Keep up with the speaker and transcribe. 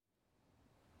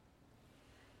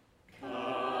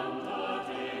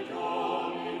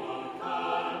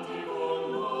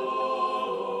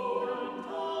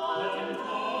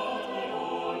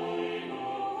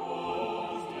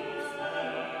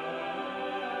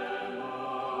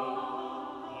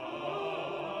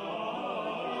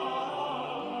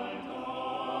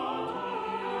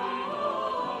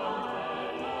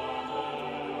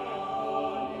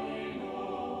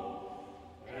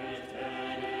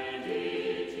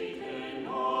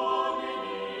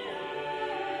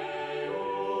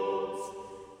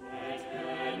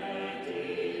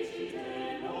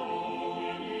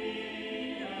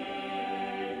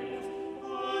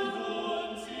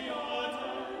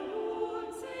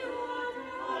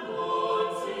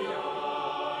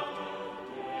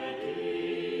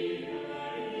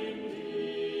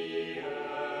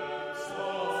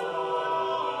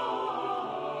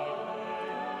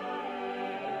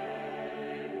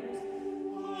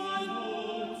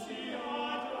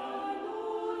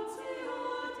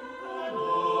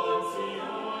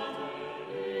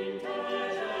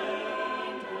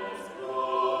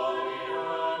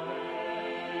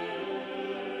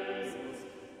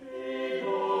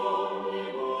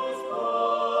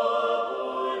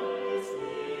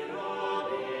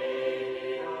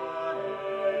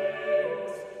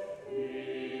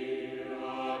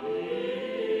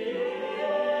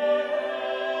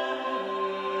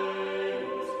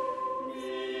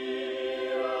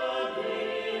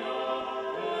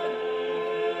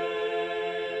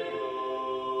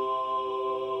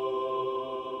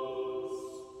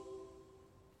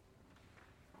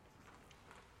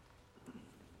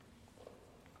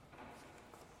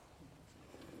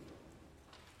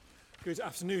Good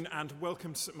afternoon and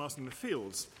welcome to St Martin in the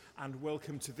Fields, and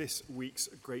welcome to this week's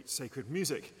Great Sacred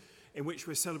Music, in which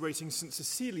we're celebrating St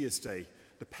Cecilia's Day,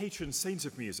 the patron saint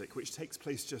of music, which takes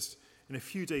place just in a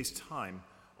few days' time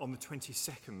on the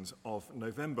 22nd of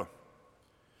November.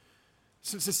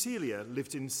 St Cecilia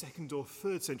lived in 2nd or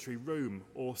 3rd century Rome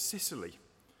or Sicily.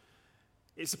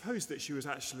 It's supposed that she was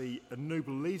actually a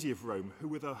noble lady of Rome who,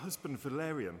 with her husband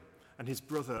Valerian and his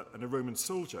brother and a Roman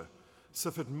soldier,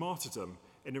 suffered martyrdom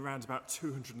in around about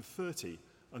 230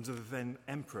 under the then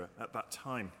emperor at that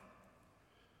time.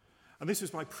 And this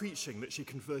was by preaching that she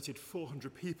converted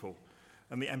 400 people,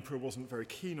 and the emperor wasn't very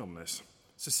keen on this.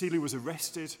 Cecilia was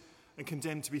arrested and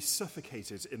condemned to be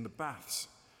suffocated in the baths.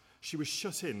 She was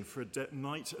shut in for a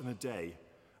night and a day,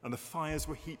 and the fires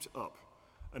were heaped up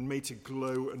and made to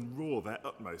glow and roar their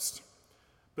utmost.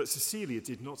 But Cecilia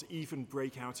did not even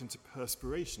break out into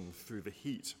perspiration through the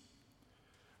heat.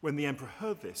 When the emperor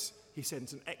heard this, he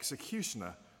sent an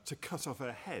executioner to cut off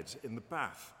her head in the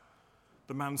bath.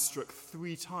 The man struck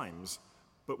 3 times,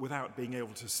 but without being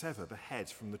able to sever the head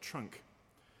from the trunk.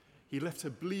 He left her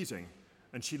bleeding,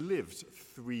 and she lived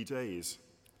 3 days.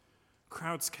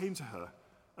 Crowds came to her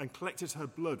and collected her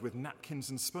blood with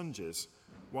napkins and sponges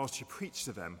while she preached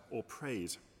to them or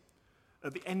prayed.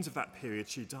 At the end of that period,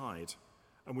 she died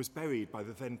and was buried by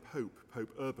the then Pope,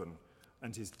 Pope Urban,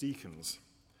 and his deacons.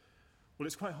 Well,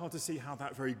 it's quite hard to see how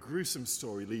that very gruesome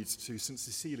story leads to St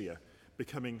Cecilia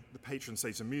becoming the patron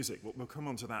saint of music. We'll come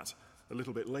on to that a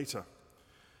little bit later.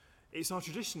 It's our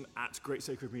tradition at Great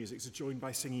Sacred Music to join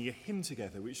by singing a hymn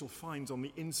together, which you'll find on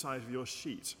the inside of your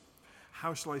sheet.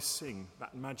 How shall I sing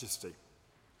that majesty?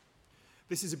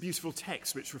 This is a beautiful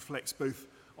text which reflects both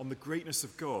on the greatness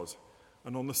of God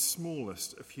and on the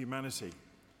smallness of humanity.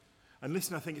 And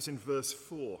listen, I think it's in verse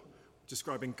 4,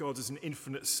 describing God as an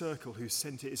infinite circle whose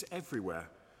centre is everywhere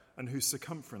and whose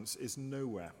circumference is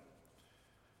nowhere.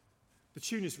 The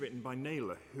tune is written by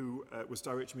Naylor, who was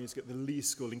director of music at the Lee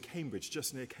School in Cambridge,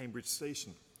 just near Cambridge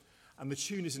Station. And the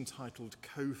tune is entitled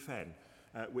Co Fen,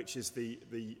 which is the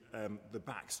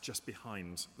backs just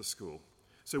behind the school.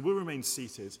 So we'll remain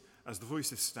seated as the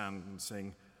voices stand and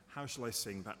sing, How Shall I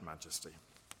Sing That Majesty?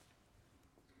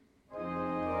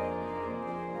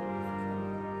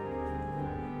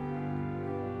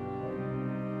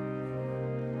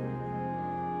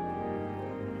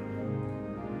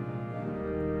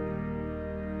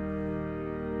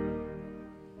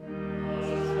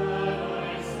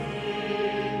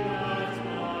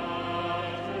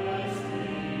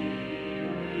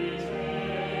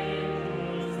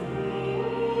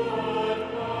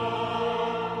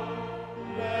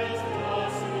 Let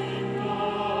us sing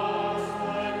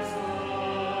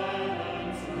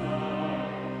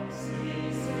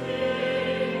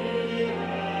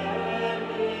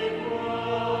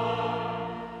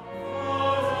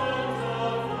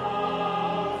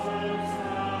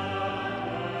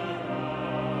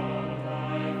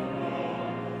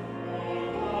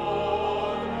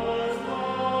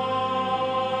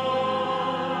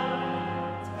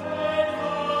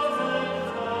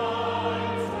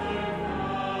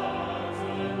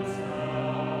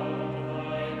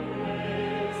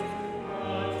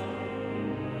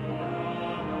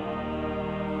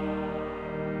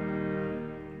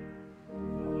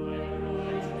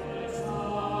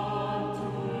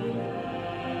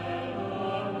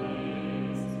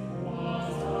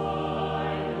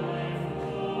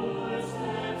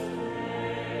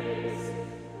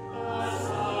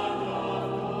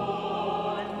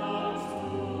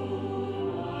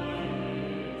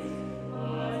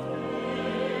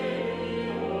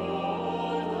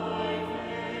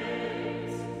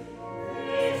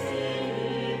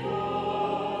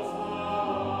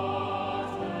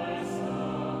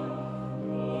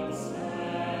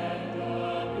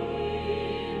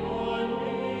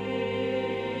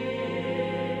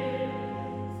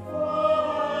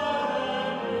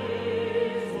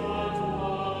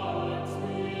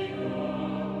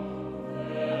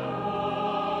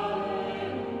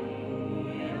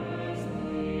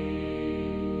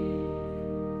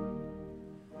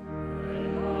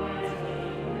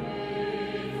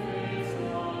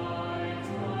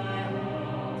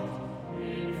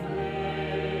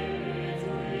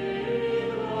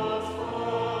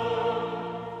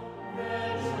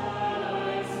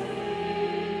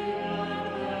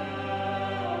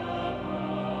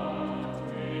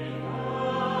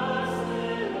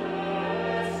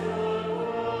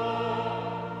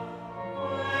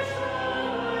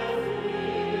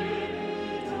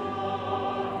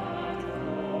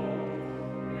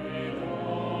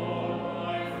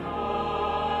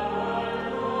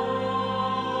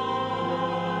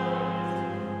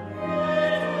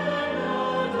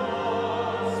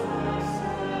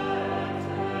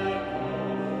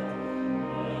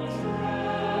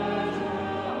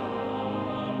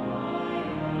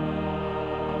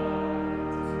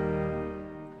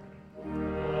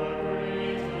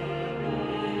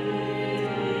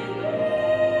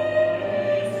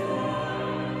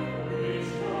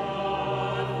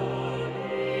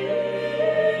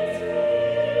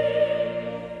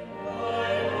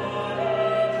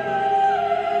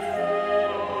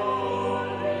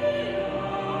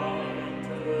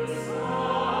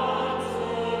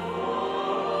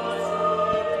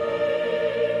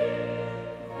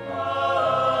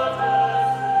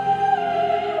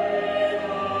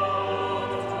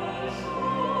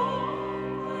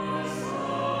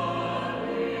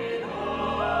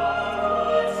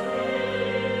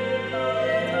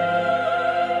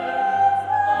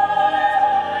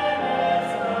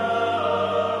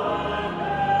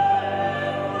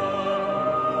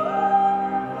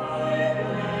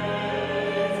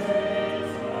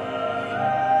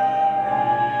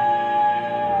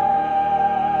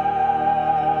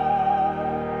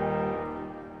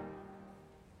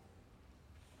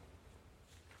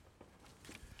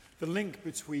The link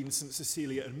between St.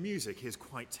 Cecilia and music is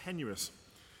quite tenuous.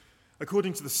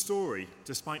 According to the story,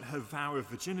 despite her vow of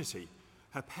virginity,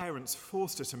 her parents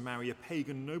forced her to marry a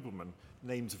pagan nobleman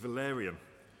named Valerian.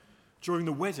 During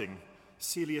the wedding,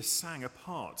 Celia sang a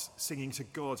part, singing to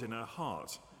God in her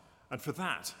heart, and for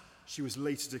that, she was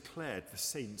later declared the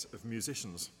saint of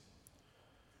musicians.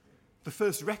 The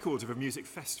first record of a music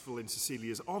festival in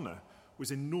Cecilia's honour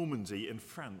was in Normandy in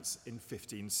France in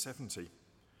 1570.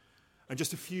 And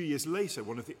just a few years later,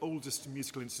 one of the oldest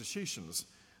musical institutions,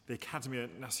 the Accademia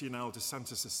Nazionale di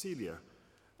Santa Cecilia,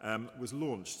 was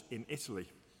launched in Italy.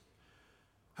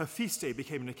 Her feast day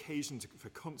became an occasion for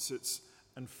concerts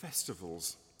and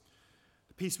festivals.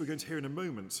 The piece we're going to hear in a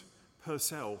moment,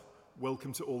 Purcell,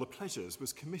 Welcome to All the Pleasures,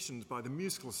 was commissioned by the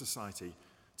Musical Society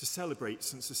to celebrate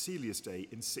St. Cecilia's Day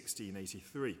in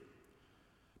 1683.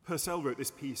 Purcell wrote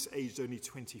this piece aged only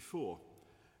 24,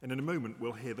 and in a moment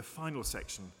we'll hear the final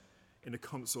section in a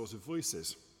consort of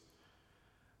voices.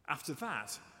 After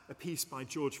that, a piece by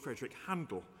George Frederick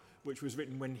Handel, which was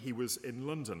written when he was in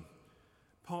London,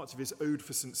 part of his Ode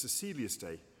for St. Cecilia's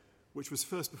Day, which was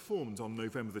first performed on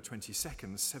November the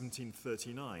 22nd,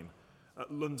 1739,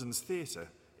 at London's Theatre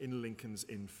in Lincoln's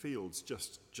Inn Fields,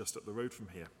 just up the road from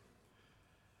here.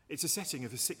 It's a setting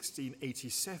of a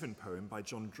 1687 poem by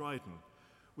John Dryden,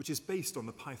 which is based on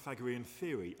the Pythagorean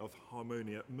theory of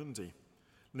harmonia mundi,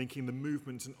 linking the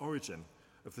movement and origin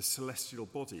of the celestial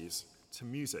bodies to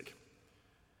music.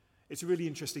 It's a really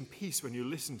interesting piece when you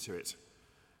listen to it,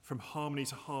 from harmony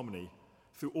to harmony,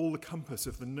 through all the compass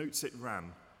of the notes it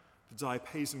ran, the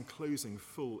diapason closing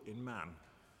full in man.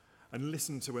 And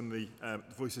listen to when the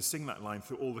voices sing that line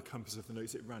through all the compass of the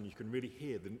notes it ran, you can really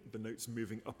hear the notes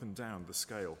moving up and down the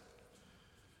scale.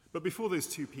 But before those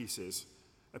two pieces,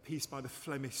 a piece by the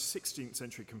Flemish 16th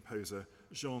century composer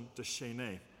Jean de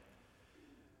Chénet.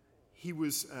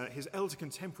 His elder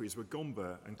contemporaries were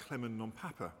Gomber and Clement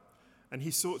non-Papa, and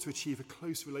he sought to achieve a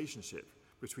close relationship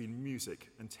between music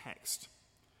and text.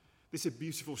 This is a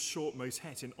beautiful short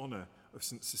motet in honour of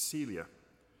St. Cecilia.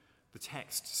 The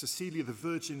text, Cecilia the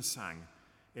Virgin sang,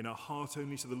 in her heart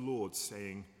only to the Lord,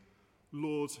 saying,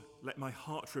 Lord, let my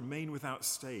heart remain without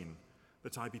stain,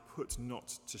 that I be put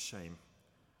not to shame,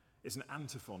 is an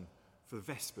antiphon for the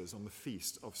Vespers on the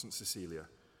feast of St. Cecilia.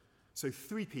 So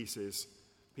three pieces,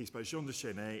 a piece by Jean de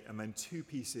Chénet, and then two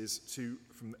pieces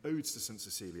from the Odes to St.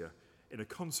 Cecilia in a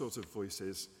consort of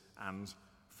voices and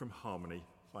from Harmony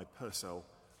by Purcell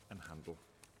and Handel.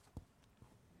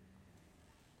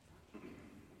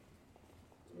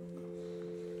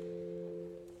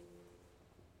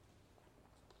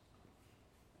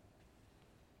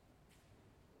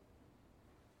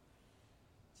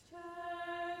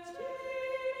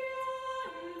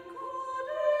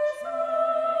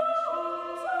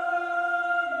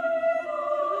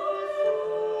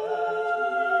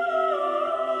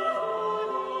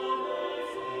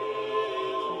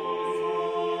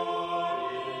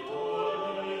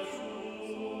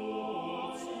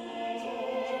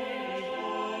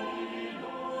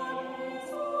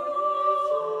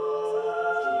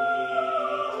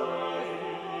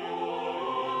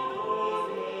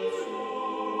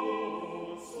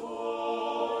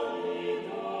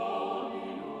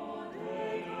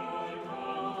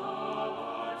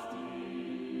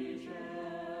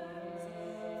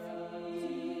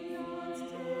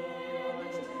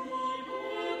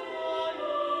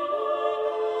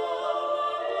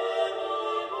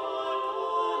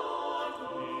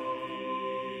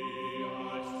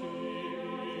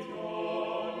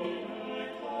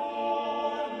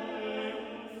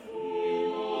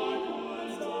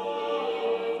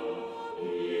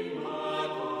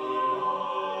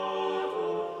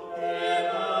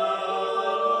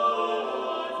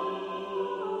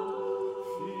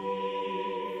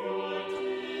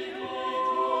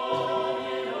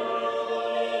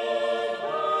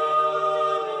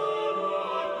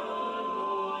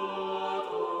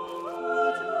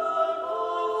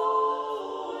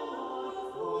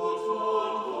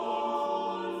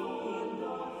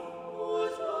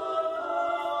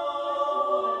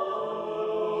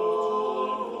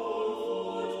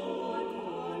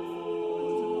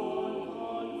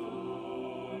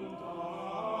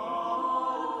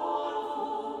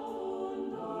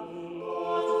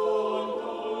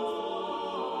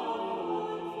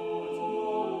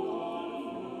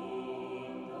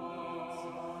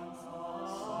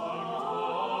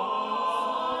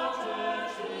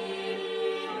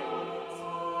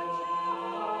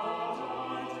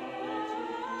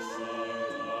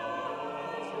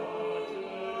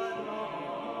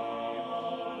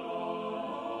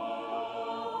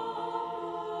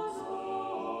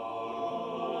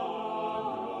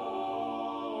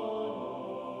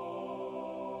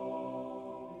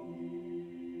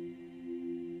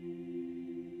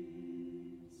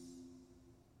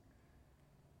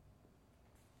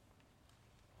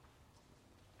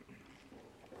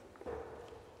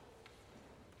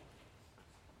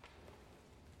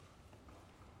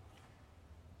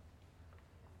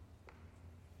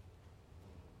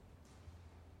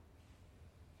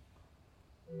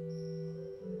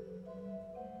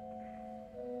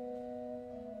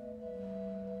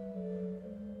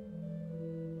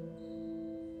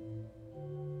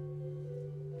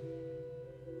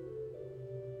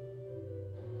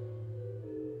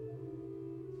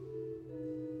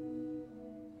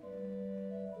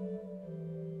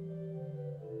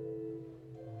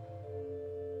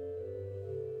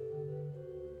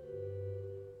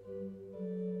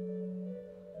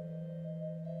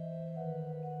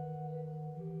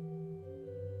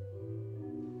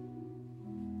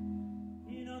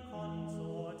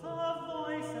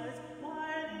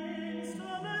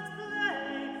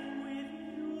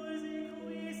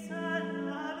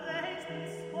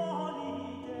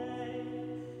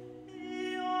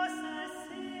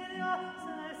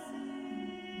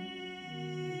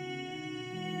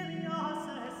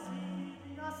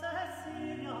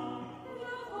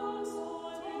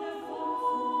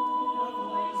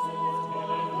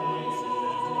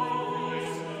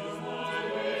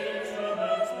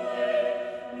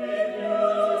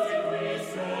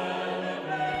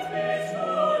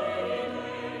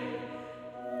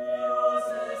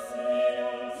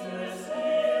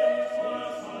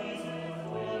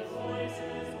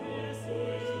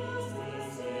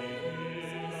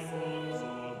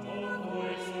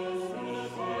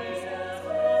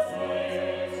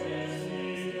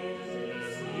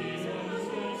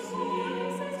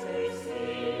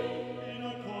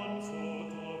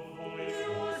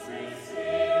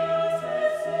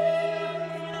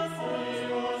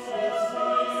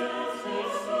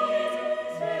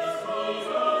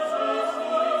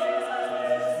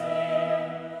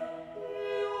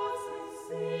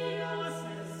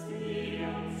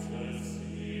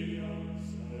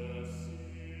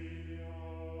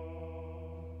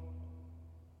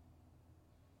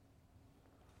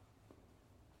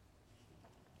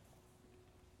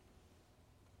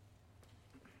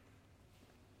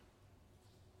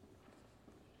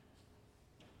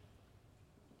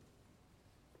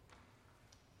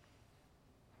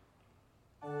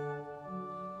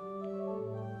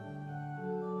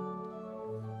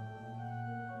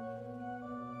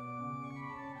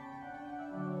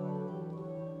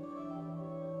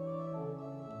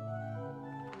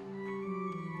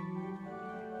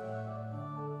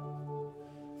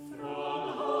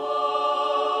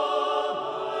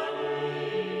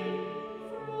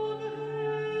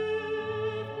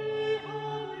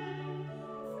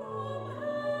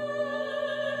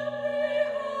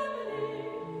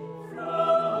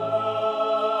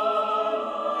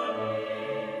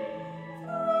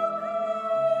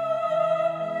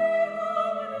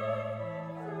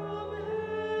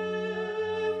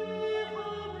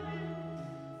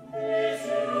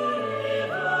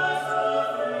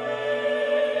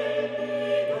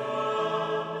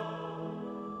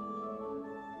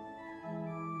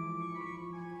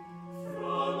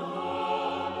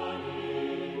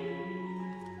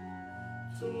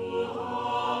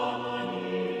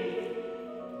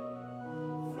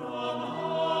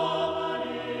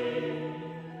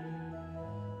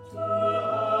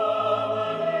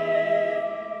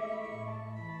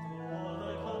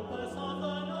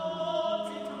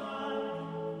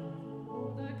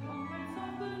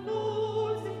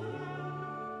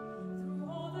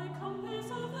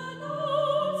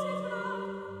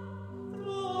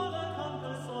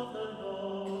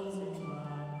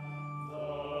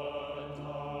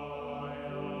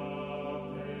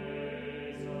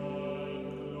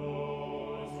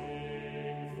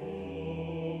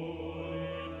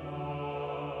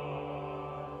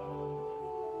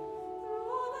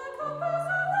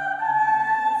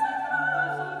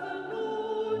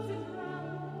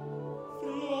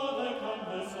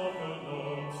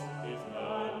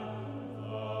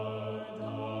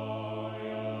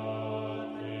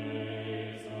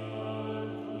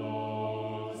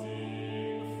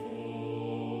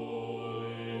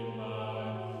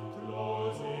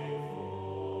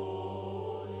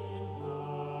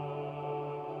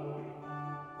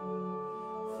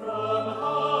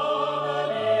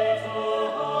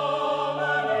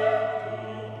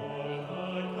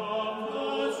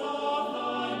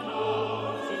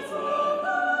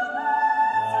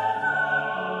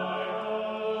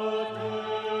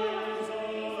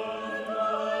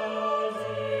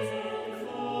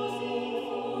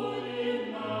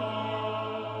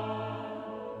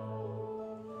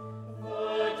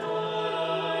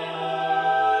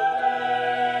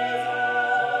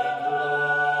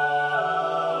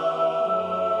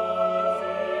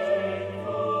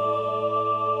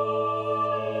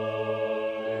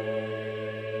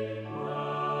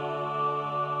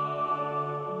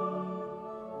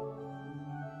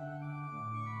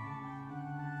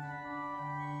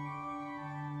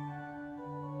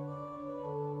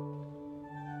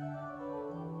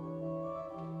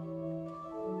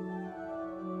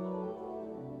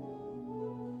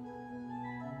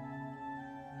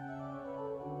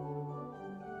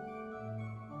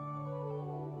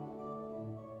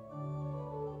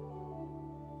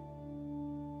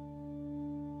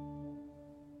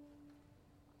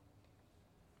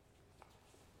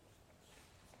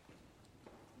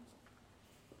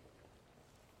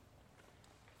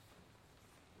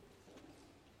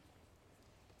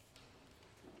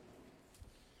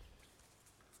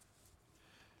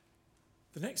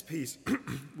 The next piece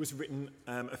was written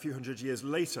a few hundred years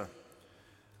later.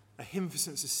 A Hymn for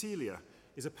St. Cecilia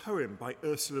is a poem by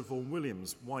Ursula Vaughan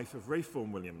Williams, wife of Ralph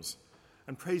Vaughan Williams,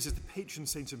 and praises the patron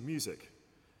saint of music.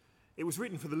 It was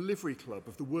written for the Livery Club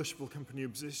of the Worshipful Company of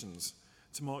Musicians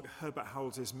to mark Herbert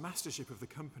Howells's mastership of the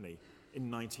company in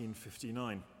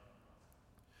 1959.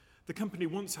 The company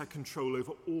once had control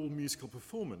over all musical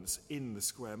performance in the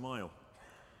Square Mile.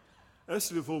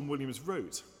 Ursula Vaughan Williams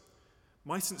wrote,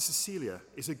 "My St. Cecilia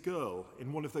is a girl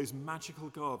in one of those magical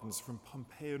gardens from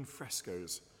Pompeian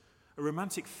frescoes, a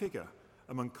romantic figure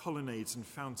among colonnades and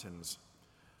fountains.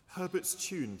 Herbert's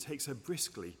tune takes her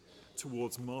briskly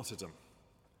towards martyrdom."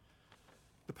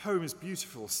 The poem is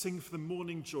beautiful. Sing for the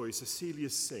morning joy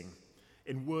Cecilia's sing,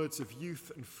 in words of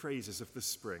youth and phrases of the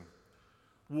spring.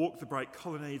 Walk the bright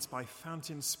colonnades by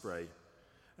fountain spray,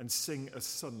 and sing as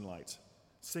sunlight.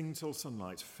 Sing till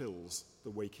sunlight fills the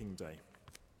waking day.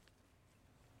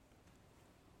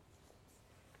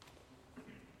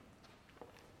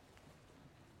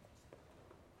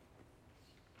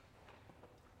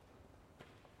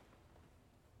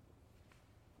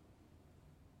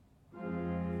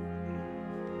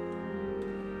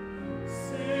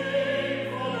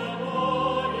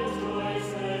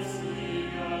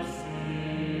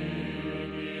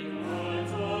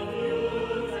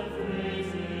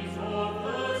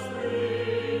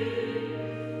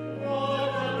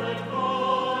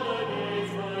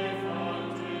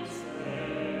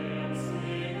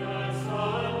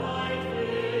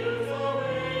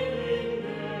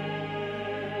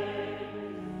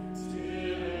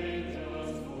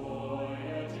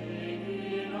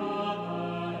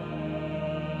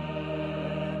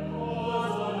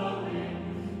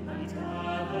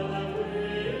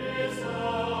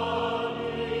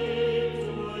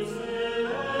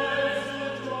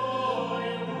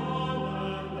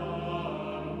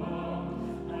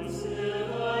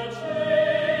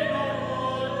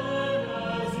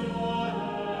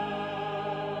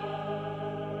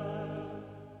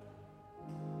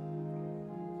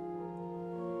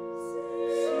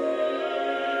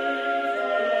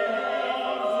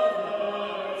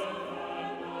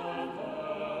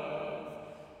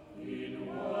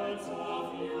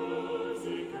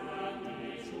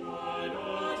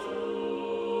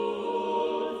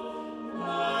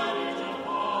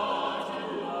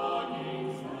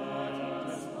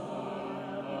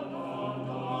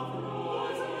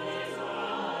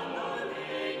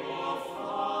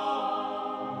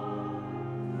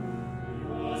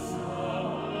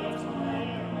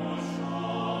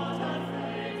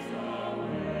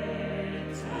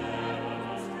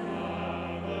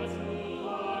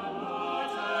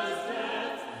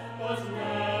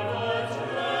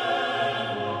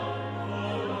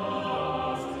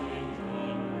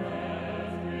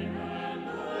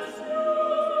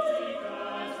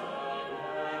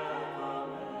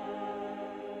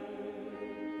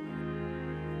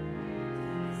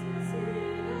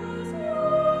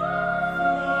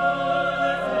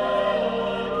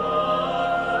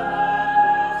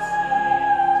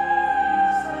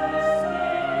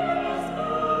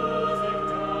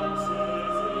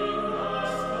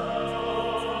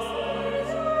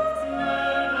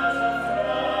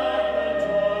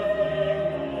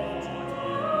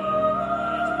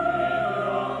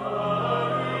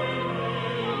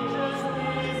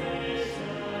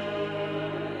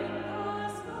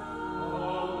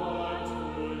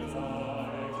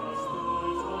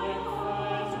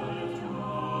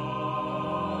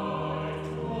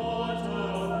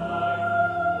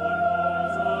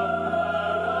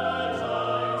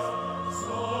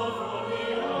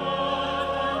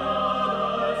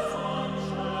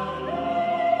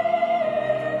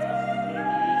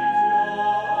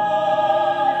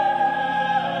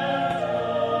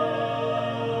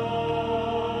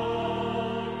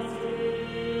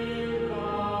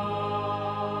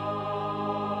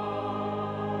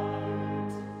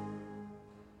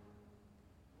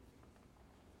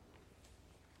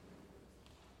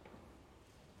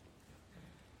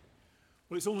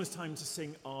 Well, it's almost time to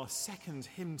sing our second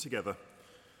hymn together.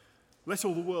 Let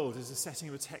All the World is a setting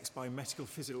of a text by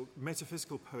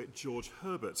metaphysical poet George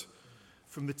Herbert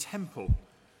from The Temple,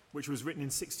 which was written in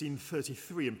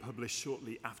 1633 and published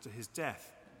shortly after his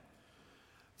death.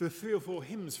 There are 3 or 4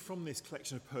 hymns from this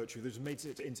collection of poetry that have made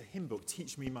it into hymn book,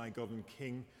 Teach Me, My God and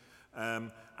King,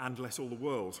 and Let All the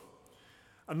World.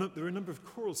 And there are a number of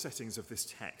choral settings of this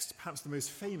text. Perhaps the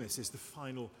most famous is the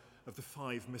final of the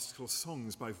 5 mystical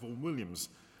songs by Vaughan Williams,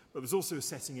 but there's also a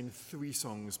setting in 3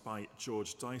 songs by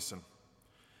George Dyson.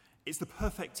 It's the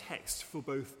perfect text for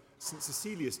both St.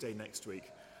 Cecilia's Day next week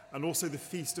and also the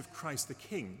Feast of Christ the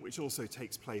King, which also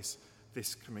takes place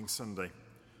this coming Sunday.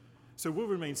 So we'll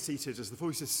remain seated as the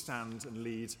voices stand and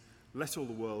lead Let All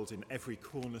the World in Every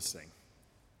Corner Sing.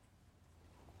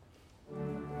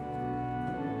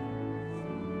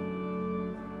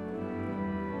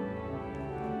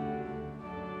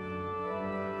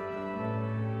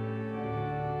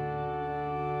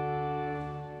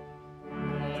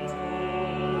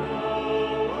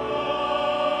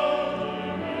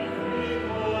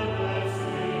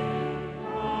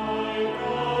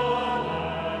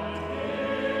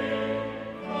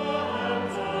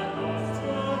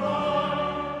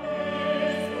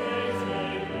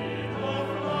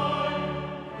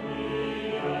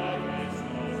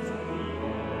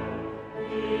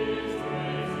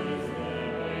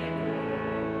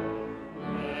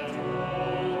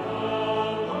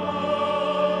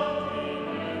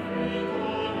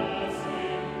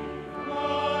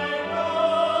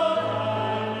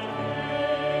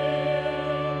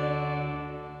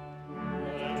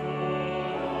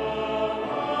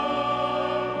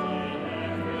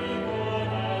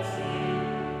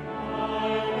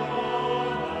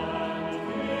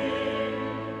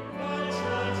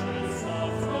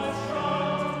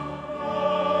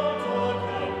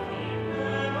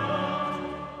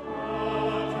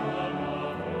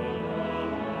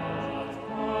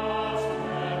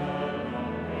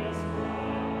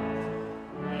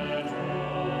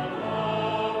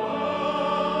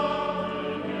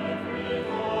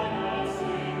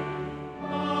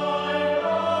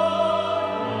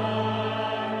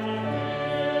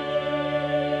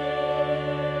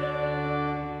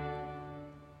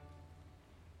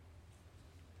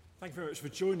 Thank you very much for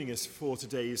joining us for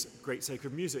today's Great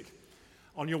Sacred Music.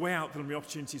 On your way out, there will be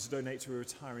opportunities to donate to a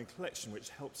retiring collection, which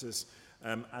helps us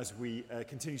as we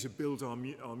continue to build our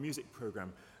music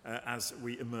programme as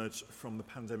we emerge from the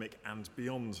pandemic and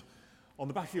beyond. On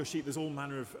the back of your sheet, there's all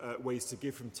manner of ways to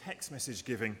give, from text message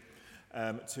giving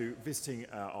to visiting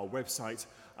our website,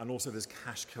 and also there's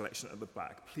cash collection at the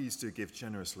back. Please do give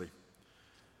generously.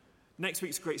 Next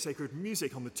week's Great Sacred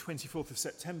Music on the 24th of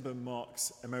September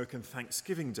marks American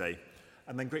Thanksgiving Day,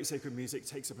 and then Great Sacred Music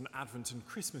takes up an Advent and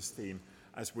Christmas theme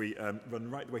as we run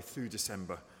right the way through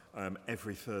December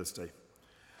every Thursday.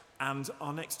 And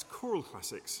our next Choral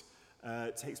Classics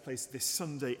takes place this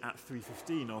Sunday at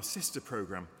 3:15, our sister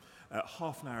programme,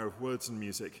 half an hour of words and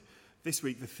music. This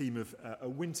week the theme of a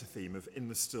winter theme of In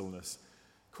the Stillness.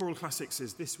 Choral Classics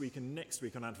is this week and next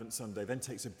week on Advent Sunday, then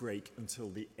takes a break until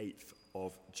the 8th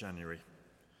of January.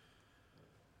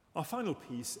 Our final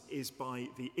piece is by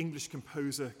the English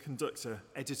composer, conductor,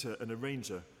 editor and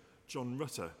arranger, John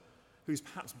Rutter, who's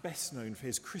perhaps best known for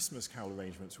his Christmas carol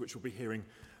arrangements, which we'll be hearing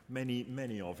many,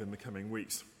 many of in the coming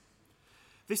weeks.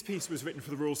 This piece was written for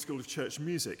the Royal School of Church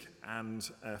Music and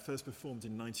first performed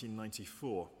in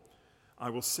 1994. I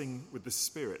Will Sing with the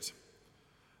Spirit.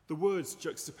 The words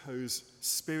juxtapose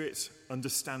spirit,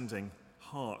 understanding,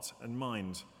 heart and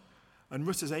mind. And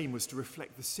Rutter's aim was to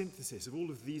reflect the synthesis of all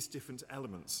of these different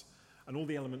elements and all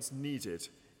the elements needed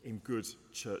in good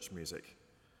church music.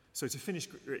 So to finish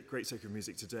Great Sacred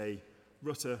Music today,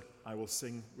 Rutter, I Will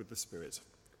Sing with the Spirit.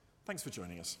 Thanks for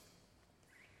joining us.